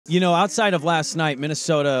You know, outside of last night,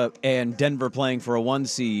 Minnesota and Denver playing for a 1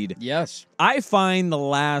 seed. Yes. I find the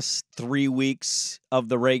last 3 weeks of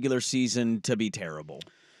the regular season to be terrible.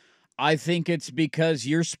 I think it's because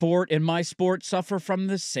your sport and my sport suffer from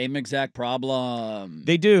the same exact problem.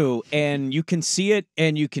 They do, and you can see it,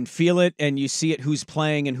 and you can feel it, and you see it who's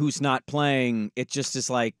playing and who's not playing. It just is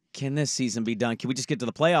like, can this season be done? Can we just get to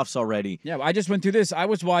the playoffs already? Yeah, I just went through this. I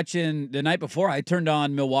was watching the night before. I turned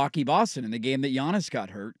on Milwaukee-Boston in the game that Giannis got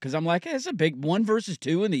hurt because I'm like, hey, it's a big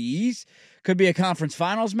 1-2 in the East. Could be a conference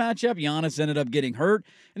finals matchup. Giannis ended up getting hurt.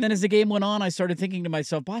 And then as the game went on, I started thinking to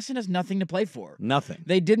myself, Boston has nothing to play for. Nothing.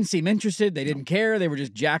 They didn't seem interested. They didn't care. They were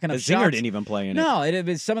just jacking up The shots. Zinger didn't even play in it.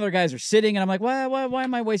 No, some of their guys are sitting, and I'm like, why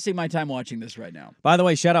am I wasting my time watching this right now? By the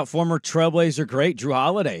way, shout out former Trailblazer great Drew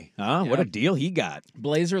Holiday. Huh? Yeah. What a deal he got.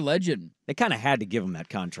 Blazer legend. They kind of had to give him that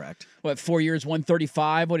contract. What, 4 years,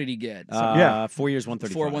 135? What did he get? 4 years,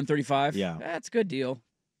 135. 135? Yeah. That's a good deal.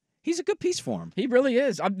 He's a good piece for him. He really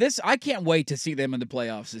is. I can't wait to see them in the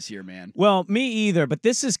playoffs this year, man. Well, me either, but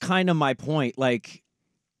this is kind of my point. Like,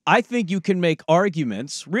 I think you can make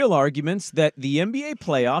arguments, real arguments, that the NBA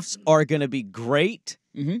playoffs are going to be great,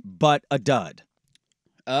 but a dud.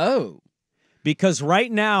 Oh. Because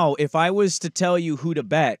right now, if I was to tell you who to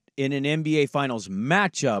bet in an NBA Finals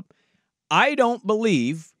matchup, I don't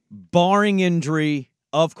believe, barring injury,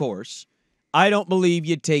 of course, I don't believe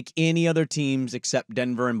you'd take any other teams except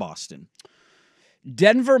Denver and Boston.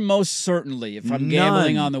 Denver, most certainly, if I'm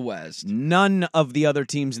gambling on the West. None of the other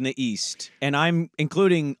teams in the East, and I'm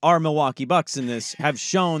including our Milwaukee Bucks in this, have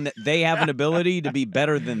shown that they have an ability to be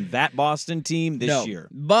better than that Boston team this year.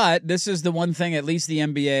 But this is the one thing at least the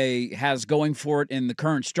NBA has going for it in the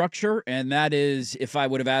current structure, and that is, if I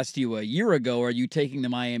would have asked you a year ago, are you taking the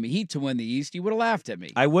Miami Heat to win the East, you would have laughed at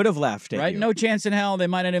me. I would have laughed at you. No chance in hell they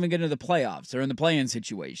might not even get into the playoffs. They're in the play-in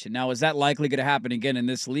situation. Now, is that likely going to happen again in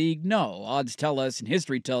this league? No. Odds tell us, and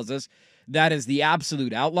history tells us, that is the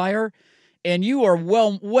absolute outlier. And you are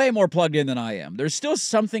way more plugged in than I am. There's still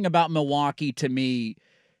something about Milwaukee to me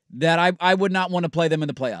that I would not want to play them in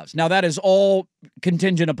the playoffs. Now, that is all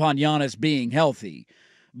contingent upon Giannis being healthy.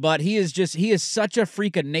 But he is such a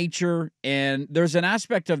freak of nature, and there's an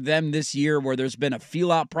aspect of them this year where there's been a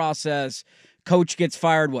feel-out process. Coach gets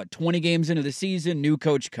fired, 20 games into the season, new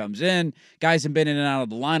coach comes in, guys have been in and out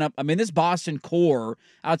of the lineup. I mean, this Boston core,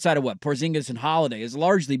 outside of Porzingis and Holiday, has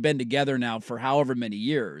largely been together now for however many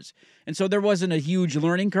years. And so there wasn't a huge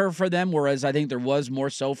learning curve for them, whereas I think there was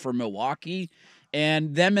more so for Milwaukee.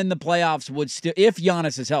 And them in the playoffs would still, if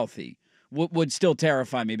Giannis is healthy, would still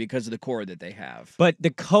terrify me because of the core that they have. But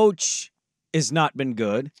the coach has not been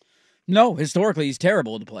good. No, historically, he's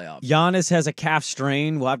terrible in the playoffs. Giannis has a calf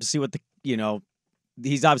strain. We'll have to see what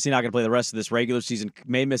he's obviously not going to play the rest of this regular season.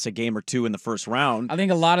 May miss a game or two in the first round. I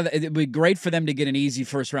think a lot of it'd be great for them to get an easy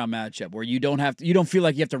first round matchup where you don't feel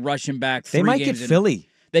like you have to rush him back. They might get Philly.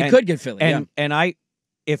 They could get Philly. And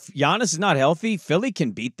if Giannis is not healthy, Philly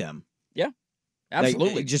can beat them. Yeah,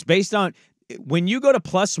 absolutely. Just based on when you go to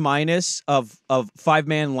plus minus of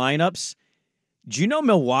 5-man lineups, do you know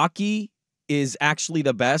Milwaukee is actually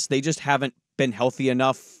the best? They just haven't been healthy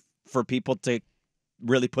enough for people to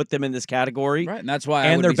really put them in this category. Right, and that's why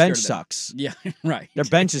and their bench sucks. Yeah, right. Their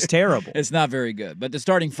bench is terrible. It's not very good, but the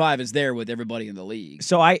starting five is there with everybody in the league.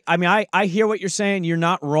 So I hear what you're saying. You're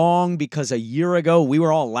not wrong, because a year ago we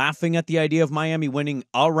were all laughing at the idea of Miami winning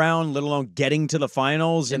a round, let alone getting to the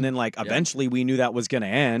finals, and then eventually we knew that was going to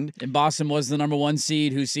end. And Boston was the number 1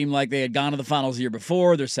 seed, who seemed like they had gone to the finals the year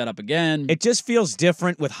before. They're set up again. It just feels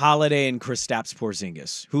different with Holiday and Kristaps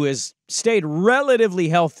Porzingis, who has stayed relatively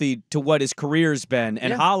healthy to what his career's been,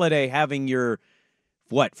 and Holiday having your,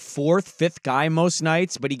 4th, 5th guy most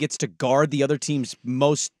nights, but he gets to guard the other team's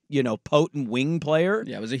most, potent wing player.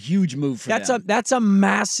 Yeah, it was a huge move for them. That's a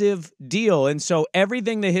massive deal. And so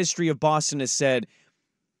everything the history of Boston has said,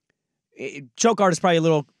 choke art is probably a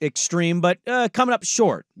little extreme, but coming up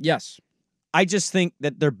short. Yes. I just think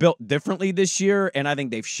that they're built differently this year, and I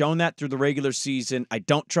think they've shown that through the regular season. I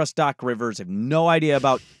don't trust Doc Rivers. I have no idea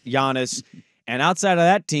about Giannis. And outside of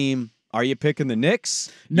that team, are you picking the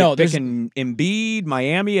Knicks? No. You're picking Embiid,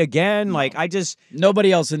 Miami again? No.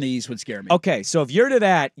 Nobody else in the East would scare me. Okay, so if you're to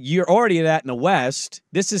that, you're already to that in the West.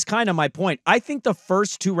 This is kind of my point. I think the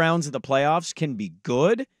first 2 rounds of the playoffs can be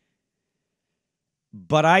good,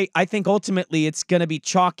 but I think ultimately it's going to be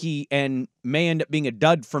chalky and may end up being a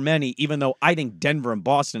dud for many, even though I think Denver and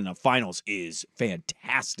Boston in the finals is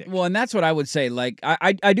fantastic. Well, and that's what I would say.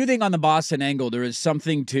 I do think on the Boston angle, there is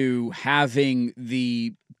something to having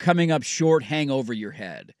the coming up short hang over your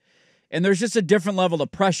head. And there's just a different level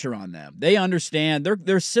of pressure on them. They understand.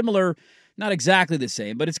 They're similar Not exactly the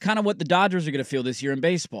same, but it's kind of what the Dodgers are going to feel this year in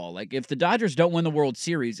baseball. Like, if the Dodgers don't win the World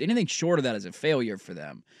Series, anything short of that is a failure for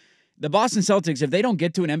them. The Boston Celtics, if they don't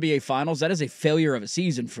get to an NBA Finals, that is a failure of a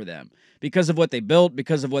season for them because of what they built,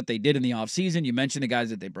 because of what they did in the offseason. You mentioned the guys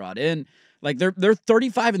that they brought in. Like, they're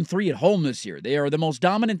 35-3 at home this year. They are the most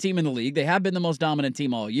dominant team in the league. They have been the most dominant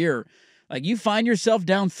team all year. Like, you find yourself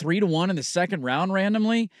down 3-1 in the second round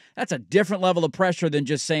randomly, that's a different level of pressure than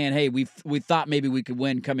just saying, hey, we thought maybe we could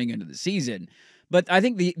win coming into the season. But I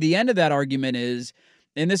think the end of that argument is,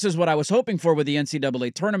 and this is what I was hoping for with the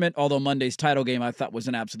NCAA tournament, although Monday's title game I thought was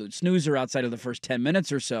an absolute snoozer outside of the first 10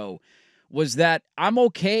 minutes or so, was that I'm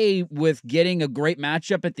okay with getting a great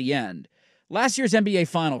matchup at the end. Last year's NBA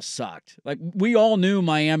Finals sucked. Like, we all knew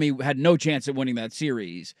Miami had no chance at winning that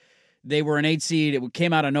series. They were an 8 seed. It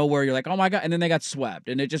came out of nowhere. You're like, oh, my God. And then they got swept.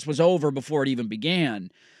 And it just was over before it even began.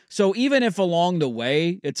 So even if along the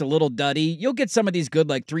way it's a little duddy, you'll get some of these good,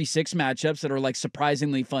 like, 3-6 matchups that are, like,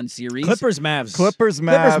 surprisingly fun series. Clippers-Mavs.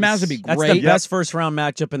 Clippers-Mavs would be great. That's the best first-round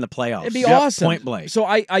matchup in the playoffs. It'd be awesome. Point blank.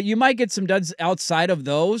 So you might get some duds outside of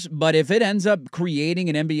those, but if it ends up creating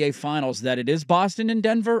an NBA Finals that it is Boston and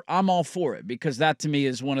Denver, I'm all for it because that, to me,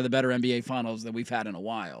 is one of the better NBA Finals that we've had in a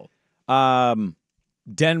while.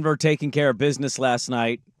 Denver taking care of business last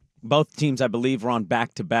night. Both teams, I believe, were on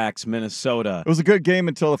back-to-backs. Minnesota. It was a good game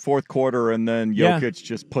until the fourth quarter, and then Jokic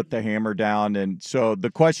just put the hammer down. And so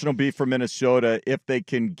the question will be for Minnesota, if they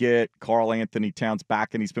can get Karl Anthony Towns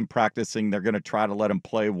back, and he's been practicing, they're going to try to let him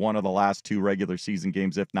play one of the last 2 regular season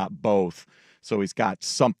games, if not both. So he's got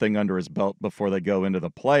something under his belt before they go into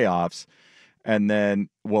the playoffs. And then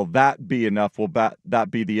will that be enough? Will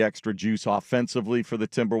that be the extra juice offensively for the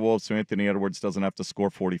Timberwolves so Anthony Edwards doesn't have to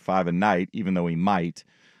score 45 a night, even though he might?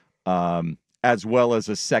 As well as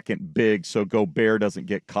a second big, so Gobert doesn't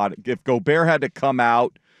get caught. If Gobert had to come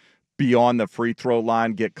out beyond the free throw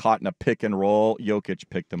line, get caught in a pick and roll, Jokic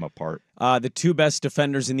picked him apart. The 2 best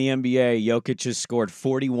defenders in the NBA, Jokic has scored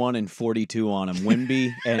 41 and 42 on him,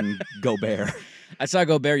 Wemby and Gobert. I saw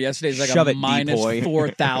Gobert yesterday. He's like Shove a it, minus D-boy.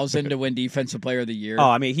 4,000 to win Defensive Player of the Year. Oh,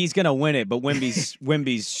 I mean, he's going to win it, but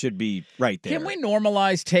Wemby's should be right there. Can we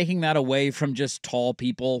normalize taking that away from just tall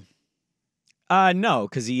people? No,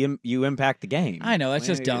 because you impact the game. I know, that's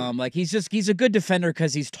just dumb. Like, he's a good defender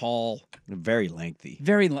because he's tall. Very lengthy.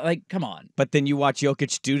 Come on. But then you watch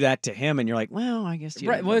Jokic do that to him, and you're like, well, I guess you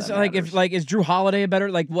right. Well, it's like is Drew Holiday a better,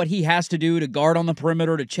 like, what he has to do to guard on the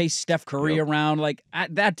perimeter to chase Steph Curry around? Like,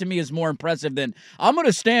 that to me is more impressive than I'm going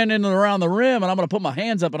to stand in and around the rim and I'm going to put my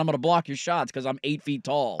hands up and I'm going to block your shots because I'm 8 feet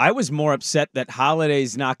tall. I was more upset that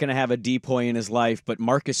Holiday's not going to have a depoy in his life, but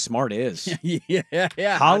Marcus Smart is.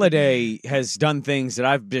 yeah. Holiday has done things that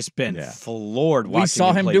I've just been floored watching. We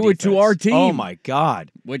saw him play do defense. it to our team. Oh, my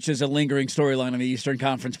God. Which is a lingering storyline in the Eastern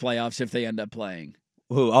Conference playoffs if they end up playing.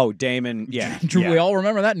 Who? Oh, Damon. Yeah. Drew, we all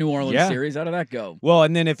remember that New Orleans series. How did that go? Well,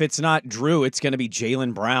 and then if it's not Drew, it's going to be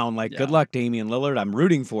Jaylen Brown. Like, good luck, Damian Lillard. I'm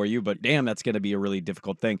rooting for you, but damn, that's going to be a really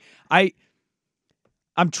difficult thing.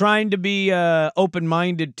 I'm trying to be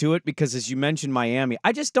open-minded to it because, as you mentioned, Miami,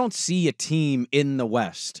 I just don't see a team in the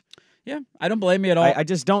West. Yeah, I don't blame you at all. I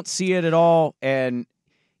just don't see it at all. And,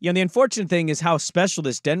 the unfortunate thing is how special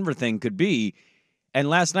this Denver thing could be. And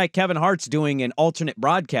last night, Kevin Hart's doing an alternate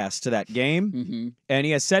broadcast to that game, and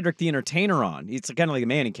he has Cedric the Entertainer on. It's kind of like a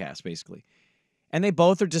Manning cast, basically. And they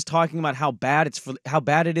both are just talking about how bad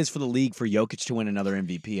it is for the league for Jokic to win another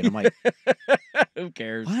MVP. And I'm like, who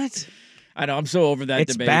cares? What? I know, I'm so over that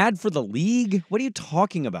it's debate. It's bad for the league? What are you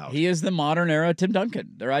talking about? He is the modern era Tim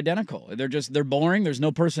Duncan. They're identical. They're boring. There's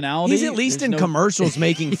no personality. He's at least in commercials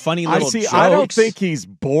making funny little jokes. I don't think he's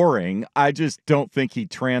boring. I just don't think he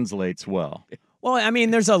translates well. Well, I mean,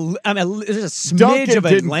 there's a smidge Duncan of a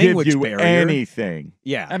didn't language give you barrier. Anything.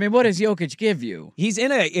 Yeah. I mean, what does Jokic give you? He's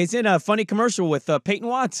in a funny commercial with Peyton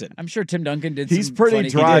Watson. I'm sure Tim Duncan did. He's some pretty funny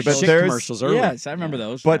dry, but there's commercials early. Yes, I remember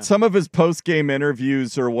those. But some of his post-game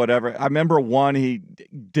interviews or whatever, I remember one he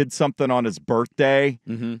did something on his birthday,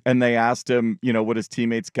 and they asked him, what his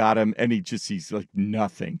teammates got him, and he's like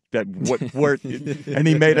nothing. And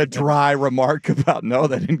he made a dry remark about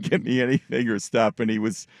they didn't give me anything or stuff, and he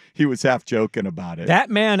was half joking about it. That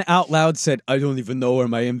man out loud said, "I don't even know where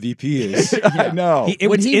my MVP is." I know. It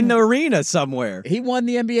was in the arena somewhere. He won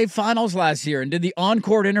the NBA Finals last year and did the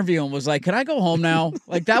on-court interview and was like, "Can I go home now?"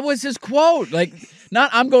 Like, that was his quote. Like, Not,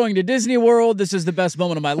 I'm going to Disney World. This is the best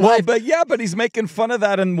moment of my Well, life. but he's making fun of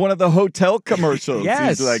that in one of the hotel commercials.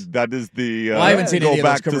 Yes. He's like, that is the I haven't seen go any of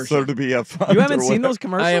back those to Serbia fund. You haven't or seen whatever. those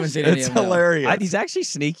commercials? I haven't seen any It's of them. hilarious. He's actually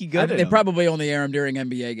sneaky good. They at them. probably only air them during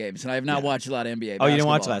NBA games, and I have not watched a lot of NBA. Oh, you didn't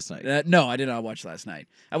watch basketball. last night? No, I did not watch last night.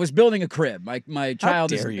 I was building a crib. My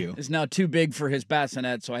child dare you. is now too big for his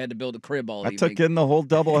bassinet, so I had to build a crib all I evening. took in the whole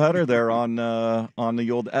doubleheader there on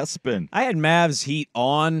the old S-Spin. I had Mavs Heat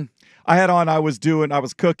on. I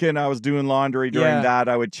was cooking, I was doing laundry during Yeah. that.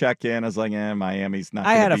 I would check in. I was like, Miami's not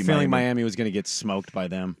I gonna had a be feeling Miami was going to get smoked by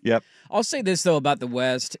them. Yep. I'll say this though about the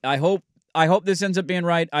West. I hope this ends up being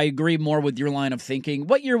right. I agree more with your line of thinking.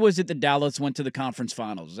 What year was it that Dallas went to the conference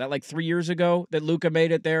finals? Is that like 3 years ago that Luka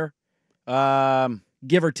made it there?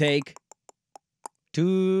 Give or take.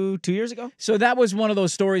 2 years ago? So that was one of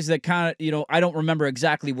those stories that kind of, I don't remember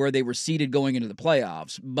exactly where they were seated going into the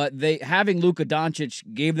playoffs, but having Luka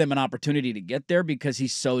Doncic gave them an opportunity to get there because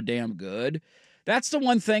he's so damn good. That's the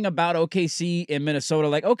one thing about OKC and Minnesota.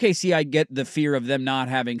 Like OKC, I get the fear of them not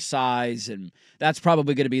having size, and that's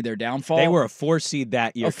probably going to be their downfall. They were a 4 seed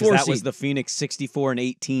that year A because 4 that was seed. the Phoenix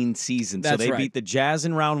 64-18 season. So That's they right. beat the Jazz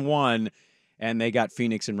in round 1, and they got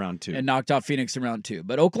Phoenix in round 2. and knocked off Phoenix in round 2.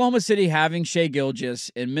 But Oklahoma City having Shea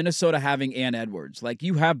Gilgeous and Minnesota having Ant Edwards, like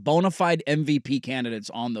you have bona fide MVP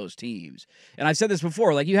candidates on those teams. And I've said this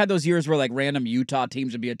before, like you had those years where like random Utah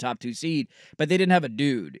teams would be a top 2 seed, but they didn't have a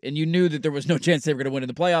dude. And you knew that there was no chance they were going to win in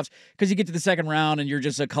the playoffs because you get to the second round and you're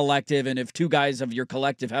just a collective. And if 2 guys of your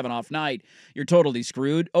collective have an off night, you're totally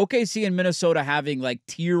screwed. OKC and Minnesota having like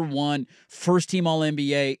tier 1 first team All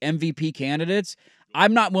NBA MVP candidates,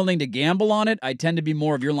 I'm not willing to gamble on it. I tend to be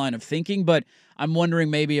more of your line of thinking, but I'm wondering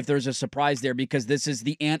maybe if there's a surprise there because this is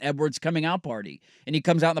the Ant Edwards coming out party. And he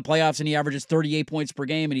comes out in the playoffs and he averages 38 points per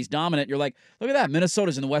game and he's dominant. You're like, look at that.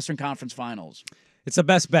 Minnesota's in the Western Conference Finals. It's the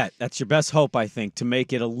best bet. That's your best hope, I think, to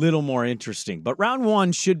make it a little more interesting. But round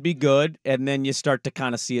 1 should be good, and then you start to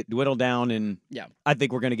kind of see it dwindle down, and I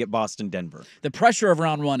think we're going to get Boston-Denver. The pressure of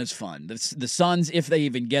round 1 is fun. The Suns, if they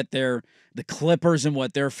even get there, the Clippers and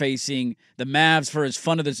what they're facing, the Mavs, for as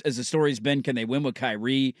fun as the story's been, can they win with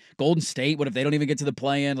Kyrie? Golden State, what if they don't even get to the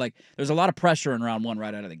play-in? Like, there's a lot of pressure in round 1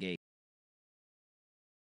 right out of the gate.